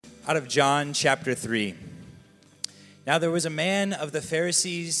Out of John chapter 3. Now there was a man of the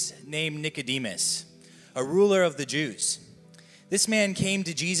Pharisees named Nicodemus, a ruler of the Jews. This man came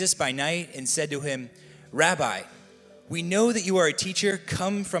to Jesus by night and said to him, "Rabbi, we know that you are a teacher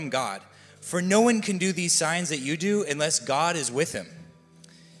come from God, for no one can do these signs that you do unless God is with him."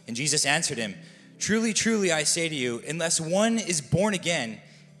 And Jesus answered him, "Truly, truly, I say to you, unless one is born again,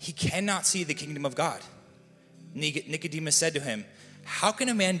 he cannot see the kingdom of God." Nicodemus said to him, "How can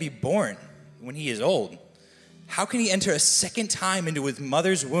a man be born when he is old? How can he enter a second time into his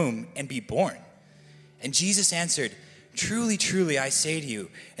mother's womb and be born?" And Jesus answered, "Truly, truly, I say to you,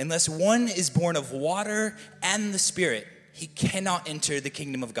 unless one is born of water and the Spirit, he cannot enter the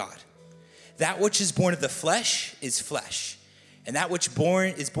kingdom of God. That which is born of the flesh is flesh, and that which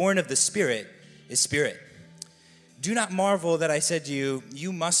is born of the Spirit is spirit. Do not marvel that I said to you,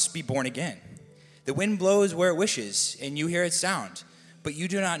 you must be born again. The wind blows where it wishes, and you hear its sound, but you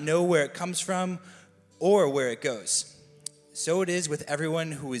do not know where it comes from or where it goes. So it is with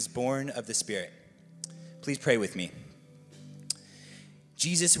everyone who is born of the Spirit." Please pray with me.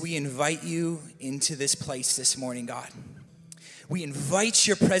 Jesus, we invite you into this place this morning, God. We invite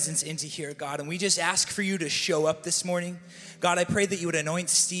your presence into here, God, and we just ask for you to show up this morning. God, I pray that you would anoint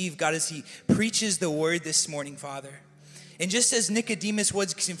Steve, God, as he preaches the word this morning, Father. And just as Nicodemus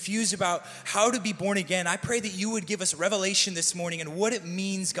was confused about how to be born again, I pray that you would give us revelation this morning and what it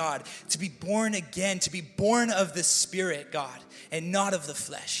means, God, to be born again, to be born of the Spirit, God, and not of the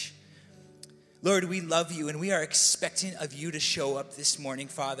flesh. Lord, we love you and we are expectant of you to show up this morning,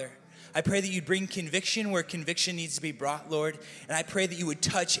 Father. I pray that you'd bring conviction where conviction needs to be brought, Lord. And I pray that you would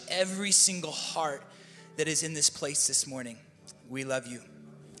touch every single heart that is in this place this morning. We love you.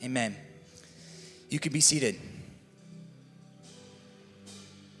 Amen. You can be seated.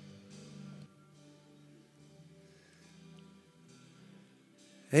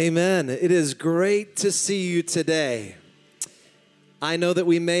 Amen. It is great to see you today. I know that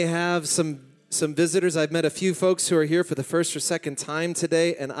we may have some visitors. I've met a few folks who are here for the first or second time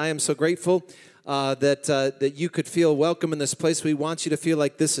today, and I am so grateful that you could feel welcome in this place. We want you to feel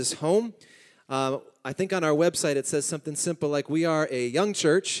like this is home. I think on our website it says something simple like we are a young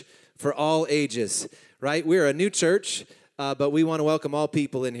church for all ages, right? We're a new church, but we want to welcome all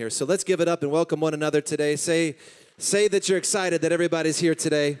people in here. So let's give it up and welcome one another today. Say that you're excited that everybody's here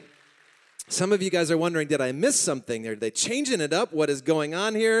today. Some of you guys are wondering, did I miss something? Are they changing it up? What is going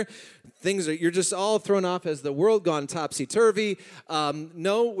on here? You're just all thrown off. Has the world gone topsy-turvy?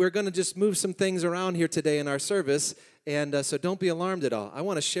 No, we're going to just move some things around here today in our service, and so don't be alarmed at all. I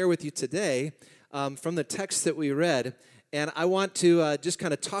want to share with you today from the text that we read, and I want to just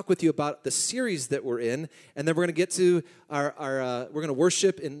kind of talk with you about the series that we're in, and then we're going to get to we're going to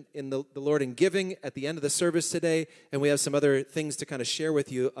worship in the Lord in giving at the end of the service today, and we have some other things to kind of share with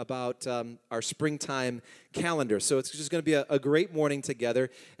you about our springtime calendar. So it's just going to be a great morning together.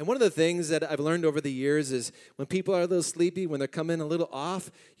 And one of the things that I've learned over the years is when people are a little sleepy, when they're coming a little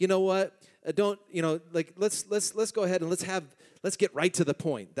off, you know what? Let's go ahead and let's get right to the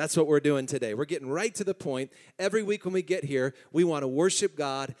point. That's what we're doing today. We're getting right to the point. Every week when we get here, we want to worship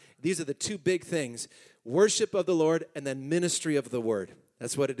God. These are the two big things: worship of the Lord and then ministry of the Word.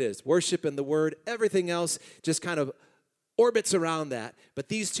 That's what it is. Worship and the Word. Everything else just kind of orbits around that. But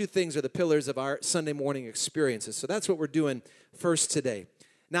these two things are the pillars of our Sunday morning experiences. So that's what we're doing first today.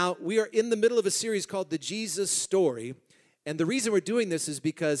 Now, we are in the middle of a series called The Jesus Story. And the reason we're doing this is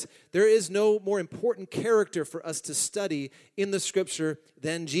because there is no more important character for us to study in the Scripture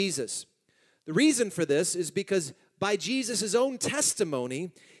than Jesus. The reason for this is because by Jesus' own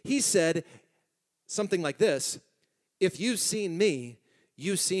testimony, he said something like this: "If you've seen me,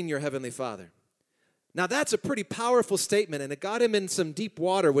 you've seen your heavenly Father." Now that's a pretty powerful statement, and it got him in some deep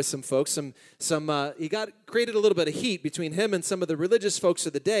water with some folks. He created a little bit of heat between him and some of the religious folks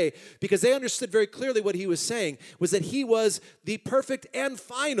of the day, because they understood very clearly what he was saying was that he was the perfect and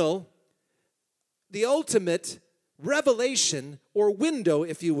final, the ultimate revelation or window,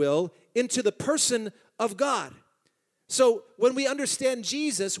 if you will, into the person of God. So when we understand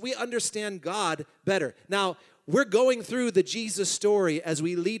Jesus, we understand God better. Now, we're going through the Jesus story as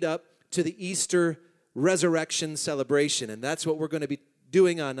we lead up to the Easter resurrection celebration, and that's what we're going to be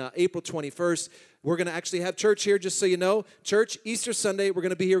doing on April 21st. We're going to actually have church here, just so you know. Church, Easter Sunday, we're going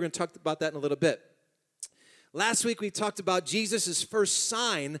to be here. We're going to talk about that in a little bit. Last week, we talked about Jesus' first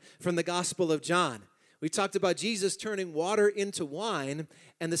sign from the Gospel of John. We talked about Jesus turning water into wine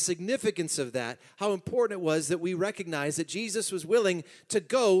and the significance of that, how important it was that we recognize that Jesus was willing to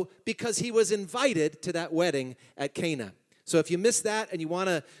go because he was invited to that wedding at Cana. So if you missed that and you want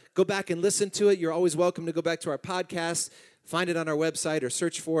to go back and listen to it, you're always welcome to go back to our podcast. find it on our website or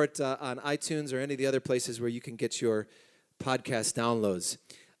search for it on iTunes or any of the other places where you can get your podcast downloads.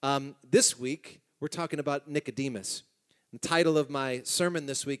 This week, we're talking about Nicodemus. The title of my sermon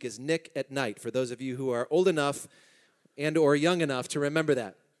this week is Nick at Night, for those of you who are old enough and or young enough to remember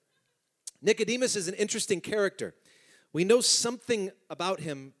that. Nicodemus is an interesting character. We know something about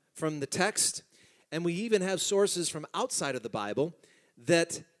him from the text, and we even have sources from outside of the Bible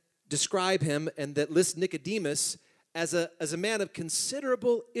that describe him and that list Nicodemus as a man of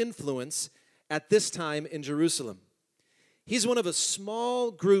considerable influence at this time in Jerusalem. He's one of a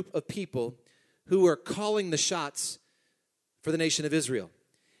small group of people who are calling the shots for the nation of Israel.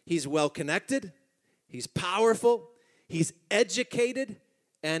 He's well-connected, he's powerful, he's educated,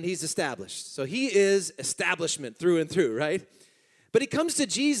 and he's established. So he is establishment through and through, right? But he comes to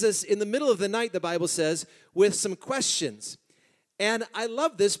Jesus in the middle of the night, the Bible says, with some questions. And I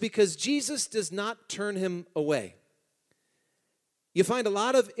love this because Jesus does not turn him away. You find a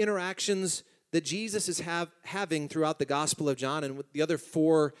lot of interactions that Jesus is having throughout the Gospel of John and with the other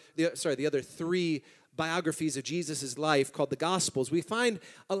three biographies of Jesus' life called the Gospels. We find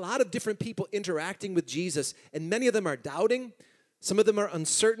a lot of different people interacting with Jesus, and many of them are doubting. Some of them are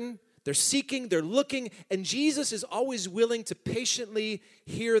uncertain. They're seeking, they're looking, and Jesus is always willing to patiently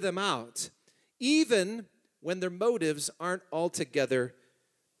hear them out, even when their motives aren't altogether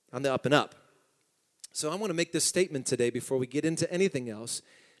on the up and up. So I want to make this statement today before we get into anything else,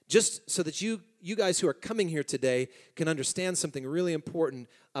 just so that you guys who are coming here today can understand something really important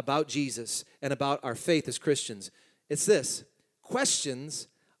about Jesus and about our faith as Christians. It's this: questions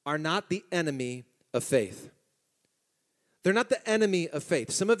are not the enemy of faith. They're not the enemy of faith.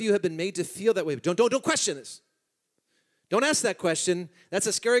 Some of you have been made to feel that way. Don't question this. Don't ask that question. That's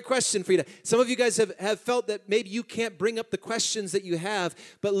a scary question for you. Some of you guys have felt that maybe you can't bring up the questions that you have,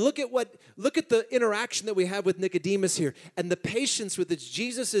 but look at the interaction that we have with Nicodemus here and the patience with which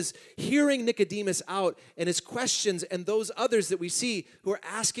Jesus is hearing Nicodemus out and his questions, and those others that we see who are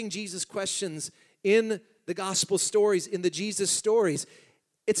asking Jesus questions in the gospel stories, in the Jesus stories.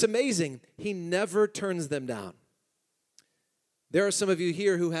 It's amazing. He never turns them down. There are some of you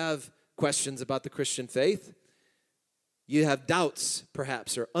here who have questions about the Christian faith. You have doubts,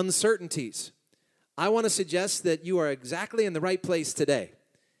 perhaps, or uncertainties. I want to suggest that you are exactly in the right place today.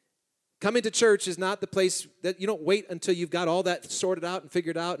 Coming to church is not the place that you don't wait until you've got all that sorted out and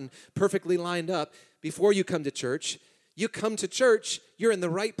figured out and perfectly lined up before you come to church. You come to church, you're in the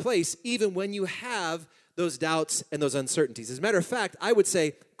right place, even when you have those doubts and those uncertainties. As a matter of fact, I would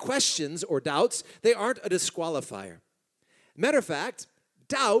say questions or doubts, they aren't a disqualifier. Matter of fact,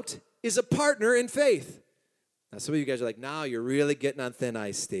 doubt is a partner in faith. Now, some of you guys are like, now you're really getting on thin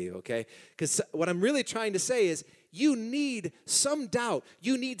ice, Steve, okay? Because what I'm really trying to say is you need some doubt.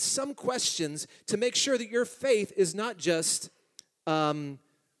 You need some questions to make sure that your faith is not just some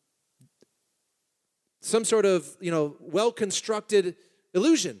sort of, well-constructed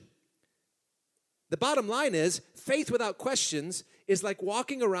illusion. The bottom line is faith without questions is like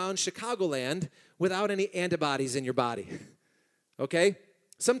walking around Chicagoland without any antibodies in your body. Okay?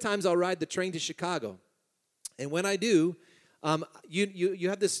 Sometimes I'll ride the train to Chicago. And when I do, you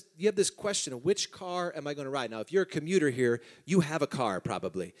have this question of which car am I going to ride? Now, if you're a commuter here, you have a car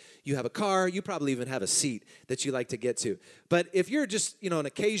probably. You have a car, you probably even have a seat that you like to get to. But if you're just, an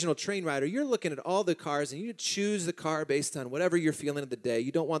occasional train rider, you're looking at all the cars and you choose the car based on whatever you're feeling of the day.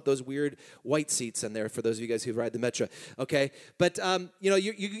 You don't want those weird white seats in there for those of you guys who ride the Metro, okay? But,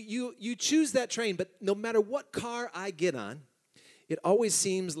 you choose that train, but no matter what car I get on, it always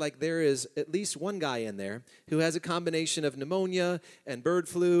seems like there is at least one guy in there who has a combination of pneumonia and bird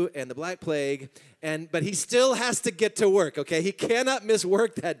flu and the Black Plague, but he still has to get to work, okay? He cannot miss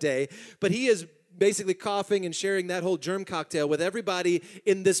work that day, but he is basically coughing and sharing that whole germ cocktail with everybody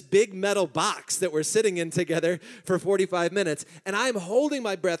in this big metal box that we're sitting in together for 45 minutes. And I'm holding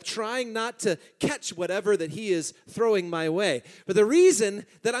my breath, trying not to catch whatever that he is throwing my way. But the reason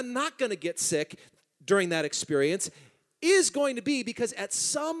that I'm not going to get sick during that experience is going to be because at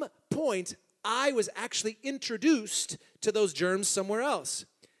some point I was actually introduced to those germs somewhere else.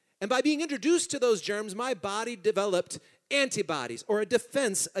 And by being introduced to those germs, my body developed antibodies or a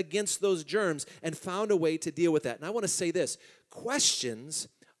defense against those germs and found a way to deal with that. And I want to say this: questions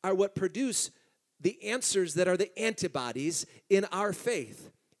are what produce the answers that are the antibodies in our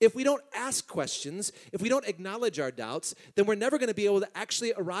faith. If we don't ask questions, if we don't acknowledge our doubts, then we're never going to be able to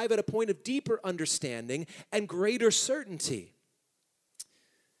actually arrive at a point of deeper understanding and greater certainty.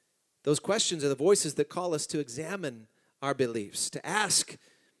 Those questions are the voices that call us to examine our beliefs, to ask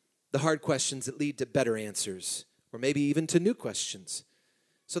the hard questions that lead to better answers, or maybe even to new questions.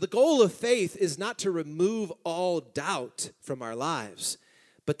 So the goal of faith is not to remove all doubt from our lives,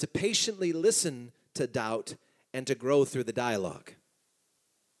 but to patiently listen to doubt and to grow through the dialogue.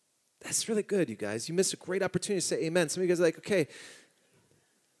 That's really good, you guys. You missed a great opportunity to say amen. Some of you guys are like, okay.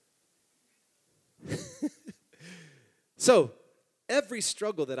 So, every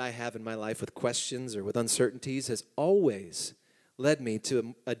struggle that I have in my life with questions or with uncertainties has always led me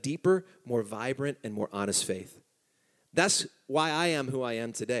to a deeper, more vibrant, and more honest faith. That's why I am who I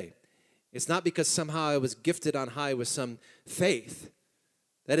am today. It's not because somehow I was gifted on high with some faith.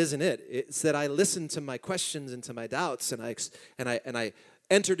 That isn't it. It's that I listened to my questions and to my doubts, and I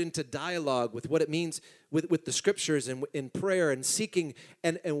entered into dialogue with what it means with the scriptures and in prayer and seeking,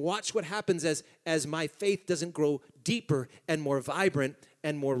 and watch what happens as my faith doesn't grow deeper and more vibrant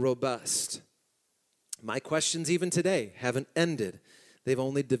and more robust. My questions even today haven't ended. They've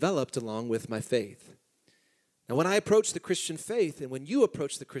only developed along with my faith. Now, when I approach the Christian faith, and when you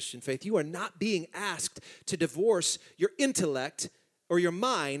approach the Christian faith, you are not being asked to divorce your intellect or your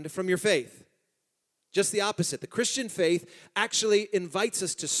mind from your faith. Just the opposite. The Christian faith actually invites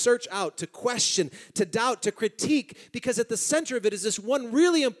us to search out, to question, to doubt, to critique, because at the center of it is this one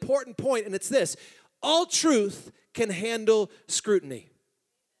really important point, and it's this: all truth can handle scrutiny.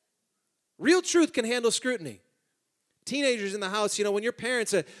 Real truth can handle scrutiny. Teenagers in the house, when your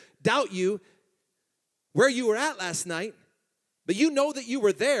parents doubt you where you were at last night, but you know that you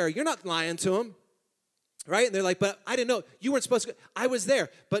were there, you're not lying to them, right? And they're like, but I didn't know. You weren't supposed to go. I was there.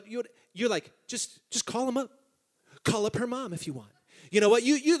 But you're like, just call them up. Call up her mom if you want. You know what?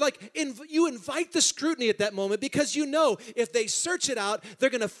 You invite the scrutiny at that moment, because you know if they search it out, they're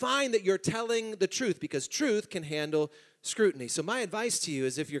going to find that you're telling the truth, because truth can handle scrutiny. So my advice to you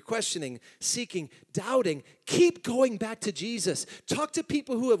is, if you're questioning, seeking, doubting, keep going back to Jesus. Talk to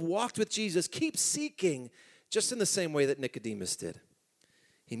people who have walked with Jesus. Keep seeking, just in the same way that Nicodemus did.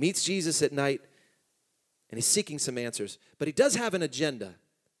 He meets Jesus at night, and he's seeking some answers. But he does have an agenda.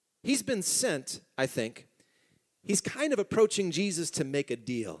 He's been sent, I think. He's kind of approaching Jesus to make a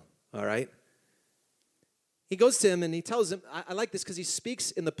deal, all right? He goes to him and he tells him, I like this because he speaks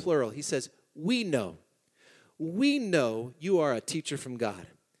in the plural. He says, we know you are a teacher from God.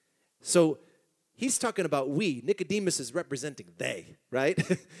 So he's talking about we. Nicodemus is representing they, right?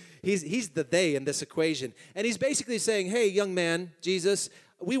 he's the they in this equation. And he's basically saying, hey, young man, Jesus,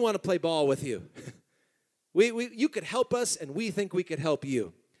 we want to play ball with you. You could help us, and we think we could help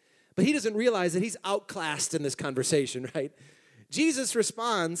you. But he doesn't realize that he's outclassed in this conversation, right? Jesus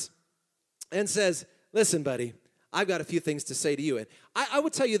responds and says, listen, buddy, I've got a few things to say to you. And I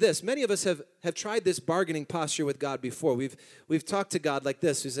would tell you this. Many of us have tried this bargaining posture with God before. We've talked to God like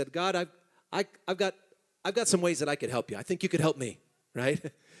this. We said, God, I've got some ways that I could help you. I think you could help me, right?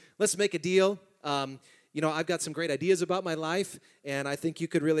 Let's make a deal. I've got some great ideas about my life, and I think you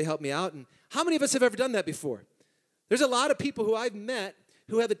could really help me out. And how many of us have ever done that before? There's a lot of people who I've met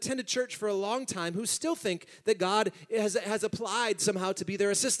who have attended church for a long time who still think that God has applied somehow to be their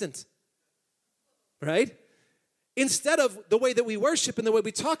assistant, right? Instead of the way that we worship and the way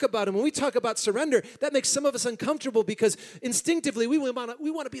we talk about Him. When we talk about surrender, that makes some of us uncomfortable, because instinctively we want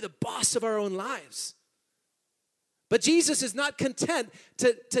to be the boss of our own lives. But Jesus is not content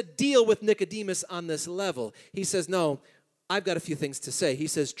to deal with Nicodemus on this level. He says, no, I've got a few things to say. He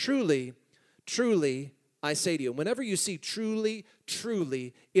says, truly, truly, I say to you. Whenever you see truly,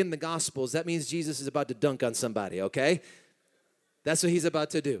 truly in the Gospels, that means Jesus is about to dunk on somebody, okay? That's what He's about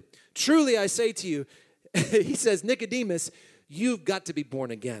to do. Truly, I say to you, He says, Nicodemus, you've got to be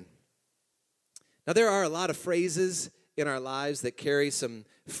born again. Now, there are a lot of phrases in our lives that carry some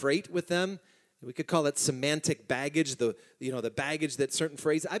freight with them. We could call it semantic baggage, the baggage that certain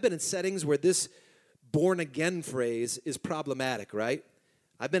phrases. I've been in settings where this born again phrase is problematic, right?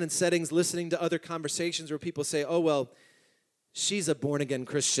 I've been in settings listening to other conversations where people say, oh, well, she's a born again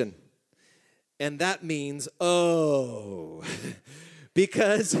Christian. And that means,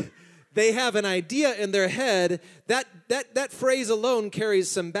 because they have an idea in their head. That phrase alone carries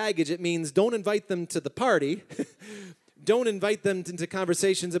some baggage. It means don't invite them to the party. Don't invite them into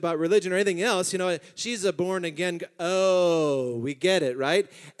conversations about religion or anything else. She's a born again. Oh, we get it, right?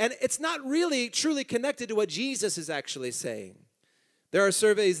 And it's not really truly connected to what Jesus is actually saying. There are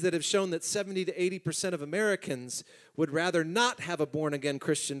surveys that have shown that 70 to 80% of Americans would rather not have a born again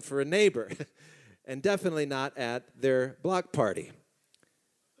Christian for a neighbor, and definitely not at their block party.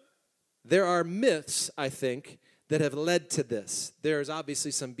 There are myths, I think, that have led to this. There's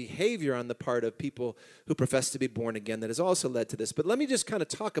obviously some behavior on the part of people who profess to be born again that has also led to this. But let me just kind of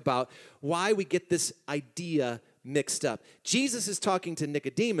talk about why we get this idea mixed up. Jesus is talking to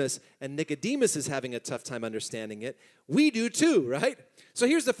Nicodemus, and Nicodemus is having a tough time understanding it. We do too, right? So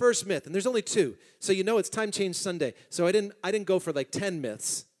here's the first myth, and there's only 2. So you know it's Time Change Sunday. So I didn't go for like 10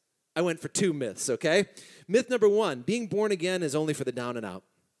 myths. I went for 2 myths, okay? Myth number 1, being born again is only for the down and out.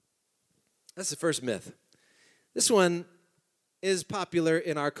 That's the first myth. This one is popular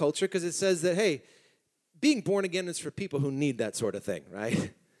in our culture because it says that, hey, being born again is for people who need that sort of thing,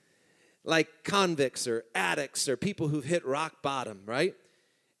 right? Like convicts or addicts or people who've hit rock bottom, right?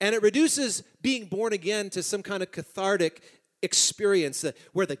 And it reduces being born again to some kind of cathartic experience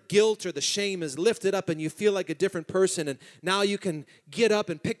where the guilt or the shame is lifted up and you feel like a different person, and now you can get up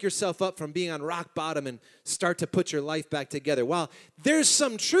and pick yourself up from being on rock bottom and start to put your life back together. Well, there's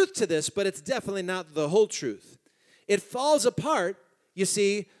some truth to this, but it's definitely not the whole truth. It falls apart, you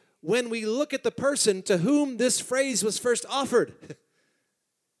see, when we look at the person to whom this phrase was first offered.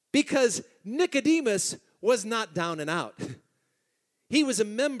 Because Nicodemus was not down and out. He was a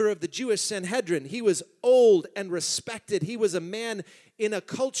member of the Jewish Sanhedrin. He was old and respected. He was a man in a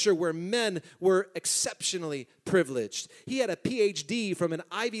culture where men were exceptionally privileged. He had a PhD from an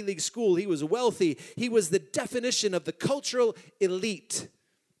Ivy League school. He was wealthy. He was the definition of the cultural elite.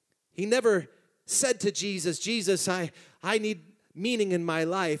 He never said to Jesus, Jesus, I need meaning in my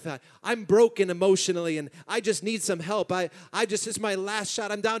life. I'm broken emotionally and I just need some help. It's my last shot.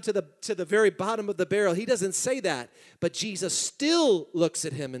 I'm down to the very bottom of the barrel. He doesn't say that, but Jesus still looks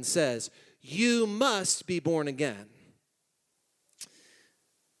at him and says, you must be born again.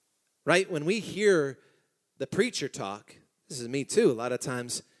 Right? When we hear the preacher talk, this is me too, a lot of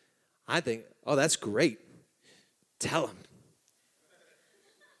times I think, oh, that's great. Tell him.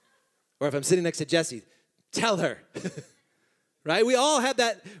 Or if I'm sitting next to Jessie, tell her. Right? We all have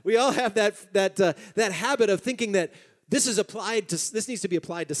that habit of thinking that this needs to be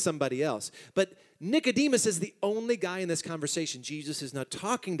applied to somebody else. But Nicodemus is the only guy in this conversation. Jesus is not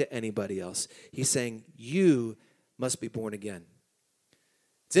talking to anybody else. He's saying, you must be born again.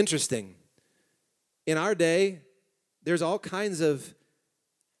 It's interesting. In our day, there's all kinds of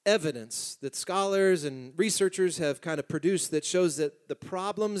evidence that scholars and researchers have kind of produced that shows that the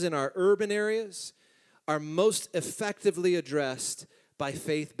problems in our urban areas are most effectively addressed by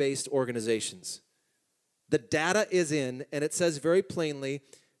faith-based organizations. The data is in, and it says very plainly,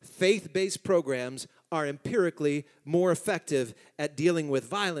 faith-based programs are empirically more effective at dealing with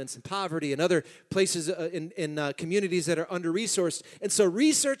violence and poverty and other places in communities that are under-resourced. And so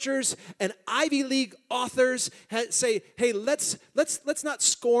researchers and Ivy League authors say, hey, let's not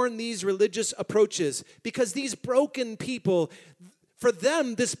scorn these religious approaches because these broken people, for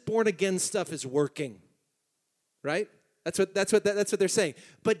them, this born-again stuff is working. Right? That's what they're saying.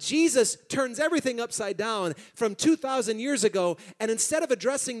 But Jesus turns everything upside down from 2,000 years ago, and instead of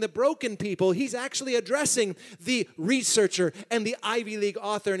addressing the broken people, he's actually addressing the researcher and the Ivy League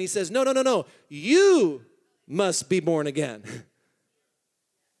author, and he says, no, you must be born again.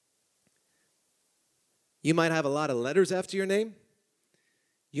 You might have a lot of letters after your name.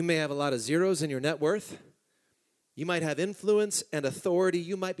 You may have a lot of zeros in your net worth. You might have influence and authority.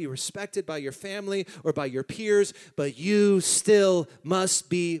 You might be respected by your family or by your peers, but you still must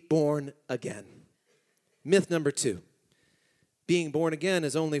be born again. Myth number 2. Being born again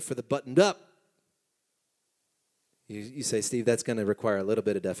is only for the buttoned up. You say, Steve, that's going to require a little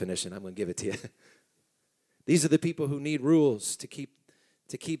bit of definition. I'm going to give it to you. These are the people who need rules to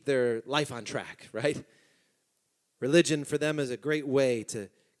keep their life on track, right? Religion for them is a great way to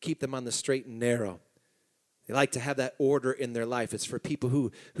keep them on the straight and narrow. They like to have that order in their life. It's for people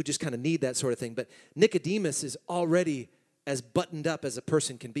who just kind of need that sort of thing. But Nicodemus is already as buttoned up as a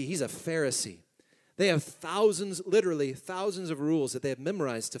person can be. He's a Pharisee. They have literally thousands of rules that they have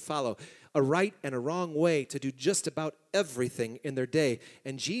memorized to follow, a right and a wrong way to do just about everything in their day.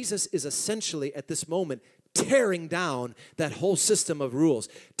 And Jesus is essentially at this moment tearing down that whole system of rules,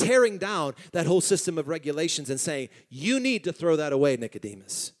 tearing down that whole system of regulations and saying, you need to throw that away,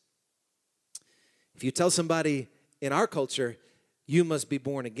 Nicodemus. If you tell somebody in our culture, you must be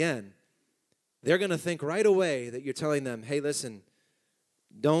born again, they're going to think right away that you're telling them, hey, listen,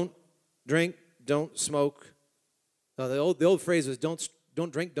 don't drink, don't smoke. The old phrase was don't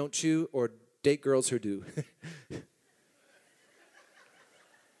drink, don't chew, or date girls who do.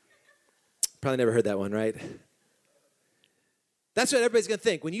 Probably never heard that one, right? That's what everybody's going to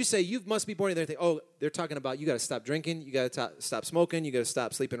think. When you say you must be born again, they think, oh, they're talking about you got to stop drinking, you got to stop smoking, you got to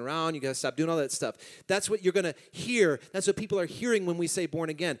stop sleeping around, you got to stop doing all that stuff. That's what you're going to hear. That's what people are hearing when we say born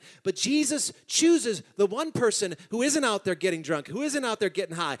again. But Jesus chooses the one person who isn't out there getting drunk, who isn't out there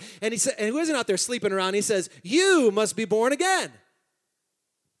getting high, and who isn't out there sleeping around. He says, you must be born again.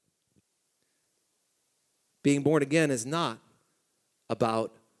 Being born again is not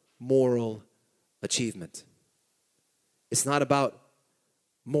about moral achievement. It's not about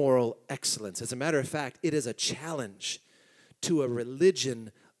moral excellence. As a matter of fact, it is a challenge to a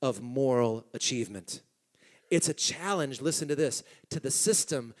religion of moral achievement. It's a challenge, listen to this, to the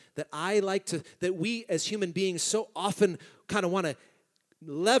system that that we as human beings so often kind of want to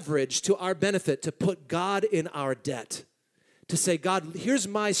leverage to our benefit, to put God in our debt. To say, God, here's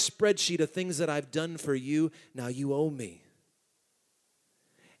my spreadsheet of things that I've done for you. Now you owe me.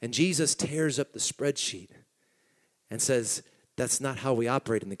 And Jesus tears up the spreadsheet and says, that's not how we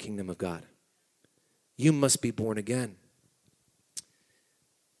operate in the kingdom of God. You must be born again.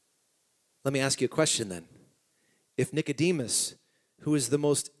 Let me ask you a question then. If Nicodemus, who is the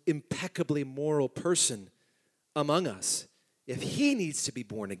most impeccably moral person among us, if he needs to be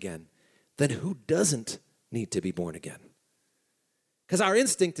born again, then who doesn't need to be born again? Because our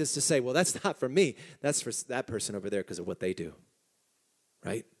instinct is to say, well, that's not for me. That's for that person over there because of what they do.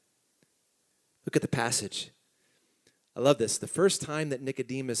 Right? Look at the passage. I love this. The first time that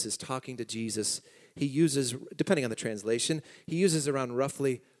Nicodemus is talking to Jesus, he uses, depending on the translation, he uses around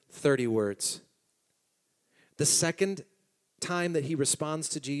roughly 30 words. The second time that he responds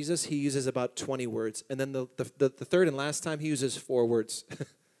to Jesus, he uses about 20 words. And then the third and last time, he uses 4 words.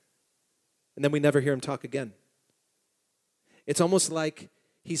 And then we never hear him talk again. It's almost like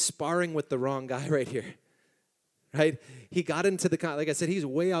he's sparring with the wrong guy right here. Right? He got into like I said, he's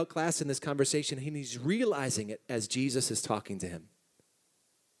way outclassed in this conversation, and he's realizing it as Jesus is talking to him.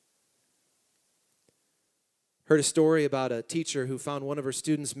 Heard a story about a teacher who found one of her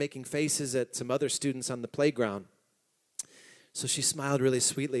students making faces at some other students on the playground. So she smiled really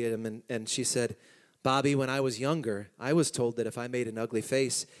sweetly at him, and she said, Bobby, when I was younger, I was told that if I made an ugly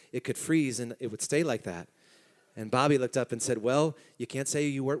face, it could freeze and it would stay like that. And Bobby looked up and said, well, you can't say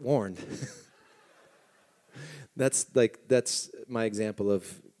you weren't warned. That's my example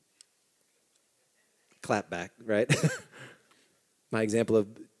of clapback, right? My example of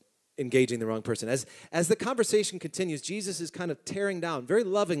engaging the wrong person. As the conversation continues, Jesus is kind of tearing down, very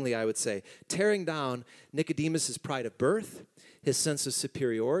lovingly, I would say, tearing down Nicodemus' pride of birth, his sense of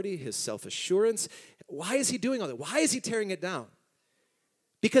superiority, his self-assurance. Why is he doing all that? Why is he tearing it down?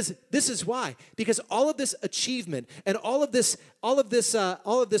 Because this is why. Because all of this achievement and all of this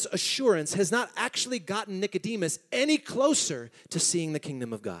assurance has not actually gotten Nicodemus any closer to seeing the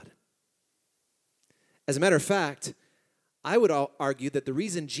kingdom of God. As a matter of fact, I would argue that the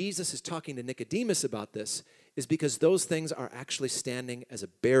reason Jesus is talking to Nicodemus about this is because those things are actually standing as a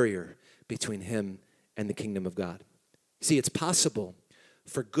barrier between him and the kingdom of God. See, it's possible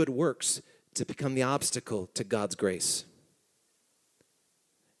for good works to become the obstacle to God's grace.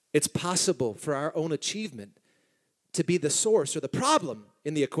 It's possible for our own achievement to be the source or the problem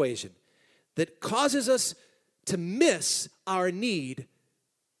in the equation that causes us to miss our need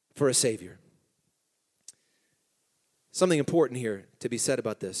for a Savior. Something important here to be said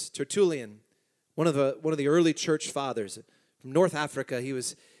about this. Tertullian, one of the early church fathers from North Africa,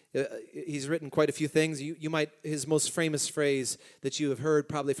 he's written quite a few things. You might, his most famous phrase that you have heard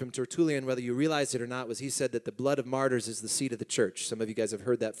probably from Tertullian, whether you realize it or not, was he said that the blood of martyrs is the seed of the church. Some of you guys have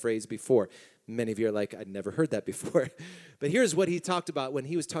heard that phrase before. Many of you are like, I'd never heard that before. But here's what he talked about when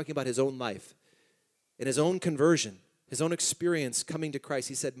he was talking about his own life and his own conversion, his own experience coming to Christ.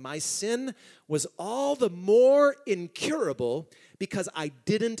 He said, my sin was all the more incurable because I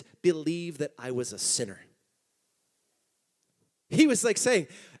didn't believe that I was a sinner. He was like saying,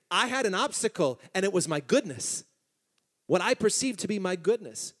 I had an obstacle, and it was my goodness, what I perceived to be my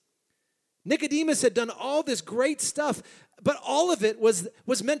goodness. Nicodemus had done all this great stuff, but all of it was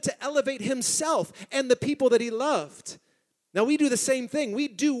meant to elevate himself and the people that he loved. Now, we do the same thing. We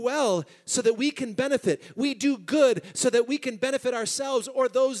do well so that we can benefit. We do good so that we can benefit ourselves or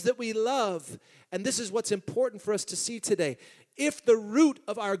those that we love. And this is what's important for us to see today. If the root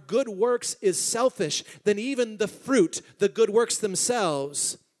of our good works is selfish, then even the fruit, the good works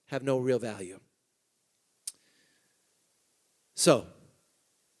themselves, have no real value. So,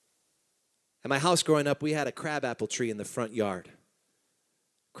 at my house growing up, we had a crabapple tree in the front yard.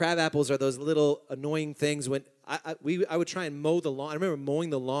 Crab apples are those little annoying things when I would try and mow the lawn. I remember mowing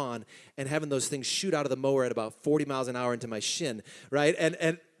the lawn and having those things shoot out of the mower at about 40 miles an hour into my shin, right?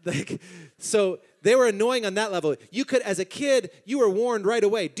 And so they were annoying on that level. You could, as a kid, you were warned right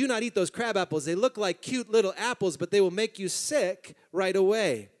away, do not eat those crab apples. They look like cute little apples, but they will make you sick right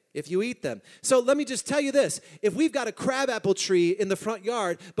away if you eat them. So let me just tell you this. If we've got a crabapple tree in the front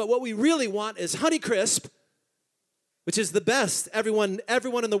yard, but what we really want is Honeycrisp, which is the best. Everyone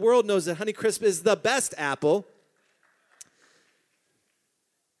in the world knows that Honeycrisp is the best apple.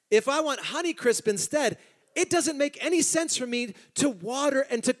 If I want Honeycrisp instead, it doesn't make any sense for me to water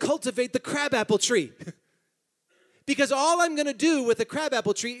and to cultivate the crabapple tree. Because all I'm going to do with the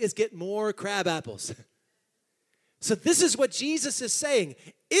crabapple tree is get more crab apples. So this is what Jesus is saying.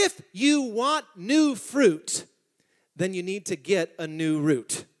 If you want new fruit, then you need to get a new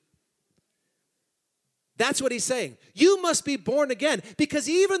root. That's what he's saying. You must be born again, because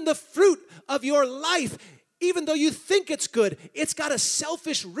even the fruit of your life, even though you think it's good, it's got a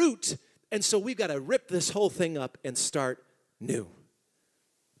selfish root. And so we've got to rip this whole thing up and start new.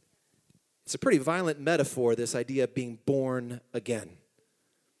 It's a pretty violent metaphor, this idea of being born again.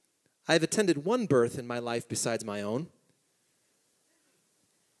 I've attended one birth in my life besides my own.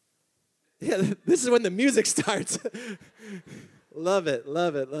 Yeah, this is when the music starts. Love it,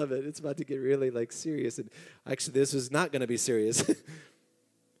 love it, love it. It's about to get really serious. And actually, this was not going to be serious.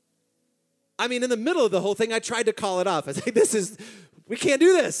 I mean, in the middle of the whole thing, I tried to call it off. I said, we can't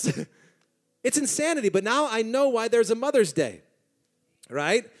do this. It's insanity. But now I know why there's a Mother's Day,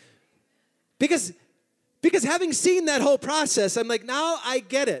 right? Because having seen that whole process, I'm like, now I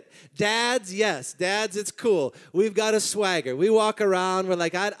get it. Dads, yes. Dads, it's cool. We've got a swagger. We walk around. We're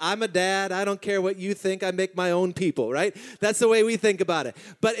like, I'm a dad. I don't care what you think. I make my own people, right? That's the way we think about it.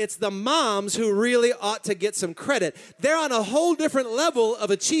 But it's the moms who really ought to get some credit. They're on a whole different level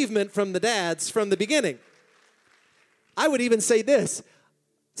of achievement from the dads from the beginning. I would even say this.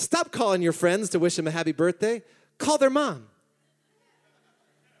 Stop calling your friends to wish them a happy birthday. Call their mom.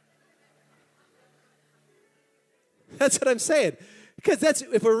 That's what I'm saying. Because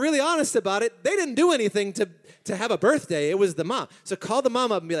if we're really honest about it, they didn't do anything to have a birthday. It was the mom. So call the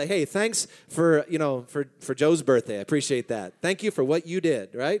mom up and be like, hey, thanks for Joe's birthday. I appreciate that. Thank you for what you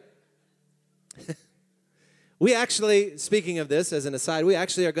did, right? We actually, speaking of this as an aside, we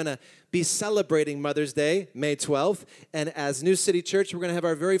actually are going to be celebrating Mother's Day, May 12th. And as New City Church, we're going to have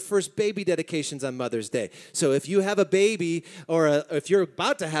our very first baby dedications on Mother's Day. So if you have a baby, or if you're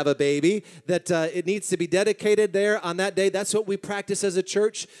about to have a baby, that it needs to be dedicated there on that day, that's what we practice as a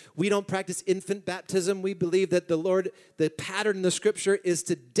church. We don't practice infant baptism. We believe that the pattern in the Scripture is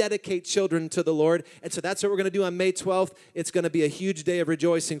to dedicate children to the Lord. And so that's what we're going to do on May 12th. It's going to be a huge day of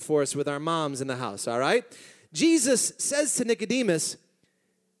rejoicing for us with our moms in the house, all right? Jesus says to Nicodemus,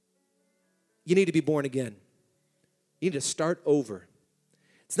 you need to be born again. You need to start over.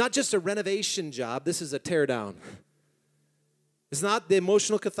 It's not just a renovation job. This is a tear down. It's not the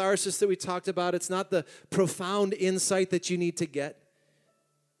emotional catharsis that we talked about. It's not the profound insight that you need to get.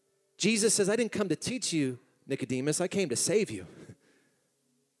 Jesus says, I didn't come to teach you, Nicodemus. I came to save you.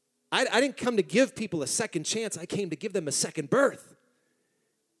 I didn't come to give people a second chance. I came to give them a second birth.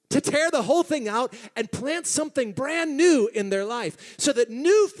 To tear the whole thing out and plant something brand new in their life so that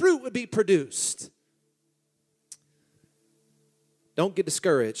new fruit would be produced. Don't get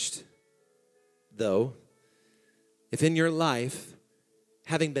discouraged, though, if in your life,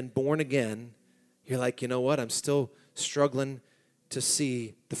 having been born again, you're like, you know what, I'm still struggling to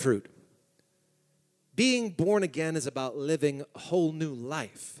see the fruit. Being born again is about living a whole new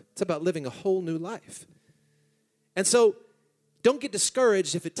life. It's about living a whole new life. And so, don't get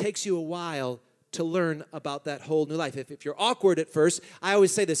discouraged if it takes you a while to learn about that whole new life. If you're awkward at first, I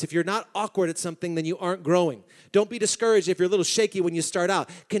always say this, if you're not awkward at something, then you aren't growing. Don't be discouraged if you're a little shaky when you start out.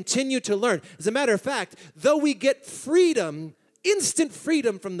 Continue to learn. As a matter of fact, though we get freedom, instant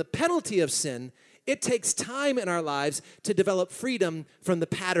freedom from the penalty of sin, it takes time in our lives to develop freedom from the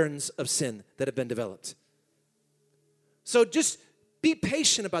patterns of sin that have been developed. So just be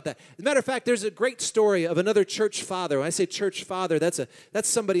patient about that. As a matter of fact, there's a great story of another church father. When I say church father, that's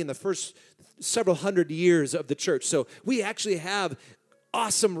somebody in the first several hundred years of the church. So we actually have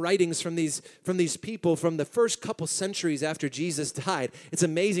awesome writings from these people from the first couple centuries after Jesus died. It's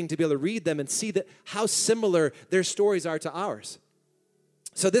amazing to be able to read them and see how similar their stories are to ours.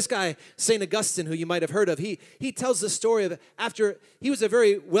 So this guy, St. Augustine, who you might have heard of, he tells the story of after he was a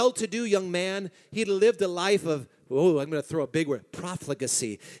very well-to-do young man. He'd lived a life of, I'm going to throw a big word,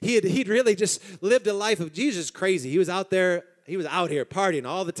 profligacy. He'd really just lived a life of, Jesus crazy. He was out here partying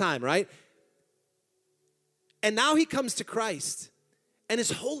all the time, right? And now he comes to Christ, and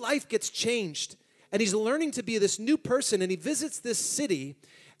his whole life gets changed, and he's learning to be this new person, and he visits this city,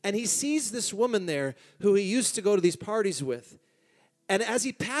 and he sees this woman there who he used to go to these parties with. And as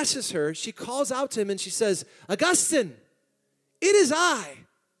he passes her, she calls out to him, and she says, Augustine, it is I.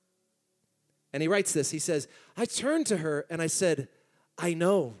 And he writes this. He says, I turned to her and I said, I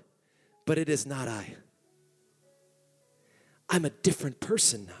know, but it is not I. I'm a different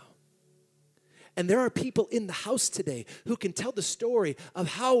person now. And there are people in the house today who can tell the story of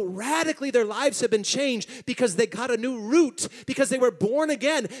how radically their lives have been changed because they got a new root, because they were born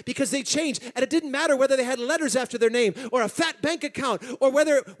again, because they changed. And it didn't matter whether they had letters after their name or a fat bank account or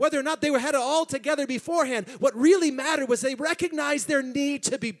whether or not they had it all together beforehand. What really mattered was they recognized their need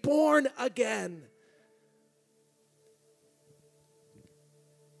to be born again.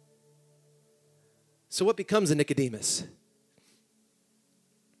 So what becomes a Nicodemus?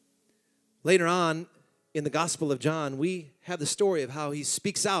 Later on in the Gospel of John, we have the story of how he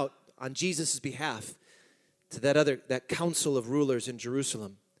speaks out on Jesus' behalf to that council of rulers in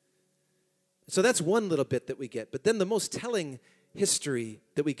Jerusalem. So that's one little bit that we get. But then the most telling history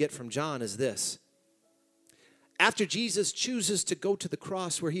that we get from John is this. After Jesus chooses to go to the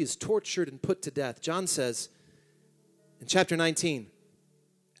cross where he is tortured and put to death, John says in chapter 19,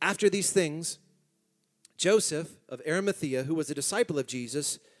 after these things, Joseph of Arimathea, who was a disciple of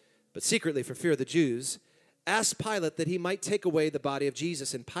Jesus, but secretly for fear of the Jews, asked Pilate that he might take away the body of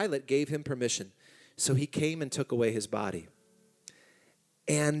Jesus, and Pilate gave him permission. So he came and took away his body.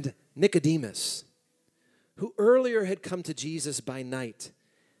 And Nicodemus, who earlier had come to Jesus by night,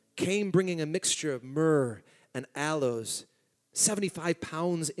 came bringing a mixture of myrrh and aloes, 75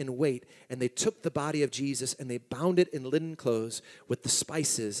 pounds in weight, and they took the body of Jesus and they bound it in linen clothes with the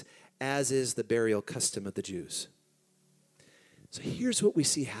spices, as is the burial custom of the Jews. So here's what we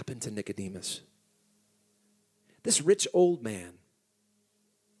see happen to Nicodemus. This rich old man,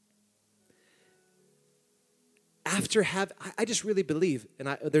 I just really believe,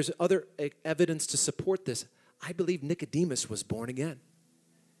 and there's other evidence to support this, I believe Nicodemus was born again.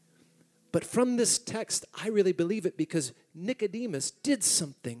 But from this text, I really believe it because Nicodemus did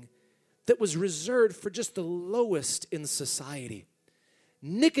something that was reserved for just the lowest in society.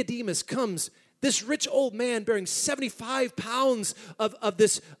 Nicodemus comes, this rich old man bearing 75 pounds of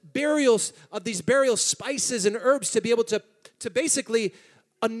these burial spices and herbs to be able to basically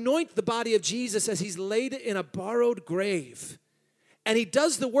anoint the body of Jesus as he's laid in a borrowed grave. And he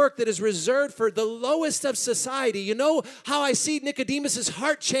does the work that is reserved for the lowest of society. You know how I see Nicodemus'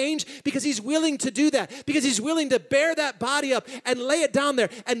 heart change? Because he's willing to do that. Because he's willing to bear that body up and lay it down there.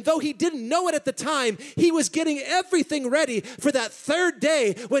 And though he didn't know it at the time, he was getting everything ready for that third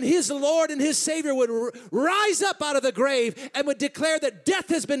day when his Lord and his Savior would rise up out of the grave and would declare that death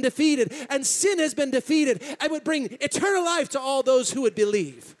has been defeated and sin has been defeated and would bring eternal life to all those who would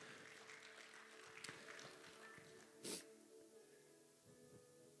believe.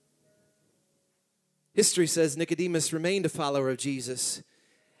 History says Nicodemus remained a follower of Jesus,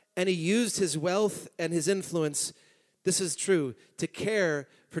 and he used his wealth and his influence, this is true, to care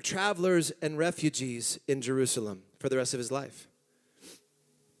for travelers and refugees in Jerusalem for the rest of his life.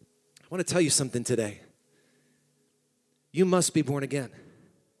 I want to tell you something today. You must be born again.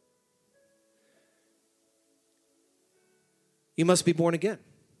 You must be born again.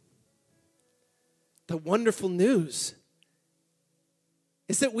 The wonderful news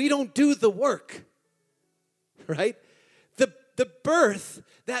is that we don't do the work. Right? The birth,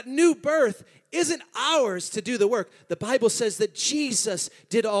 that new birth, isn't ours to do the work. The Bible says that Jesus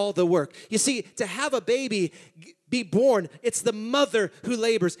did all the work. You see, to have a baby be born, it's the mother who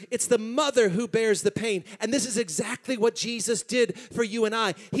labors. It's the mother who bears the pain. And this is exactly what Jesus did for you and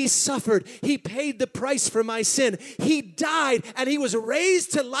I. He suffered. He paid the price for my sin. He died and he was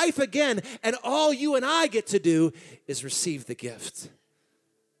raised to life again. And all you and I get to do is receive the gift.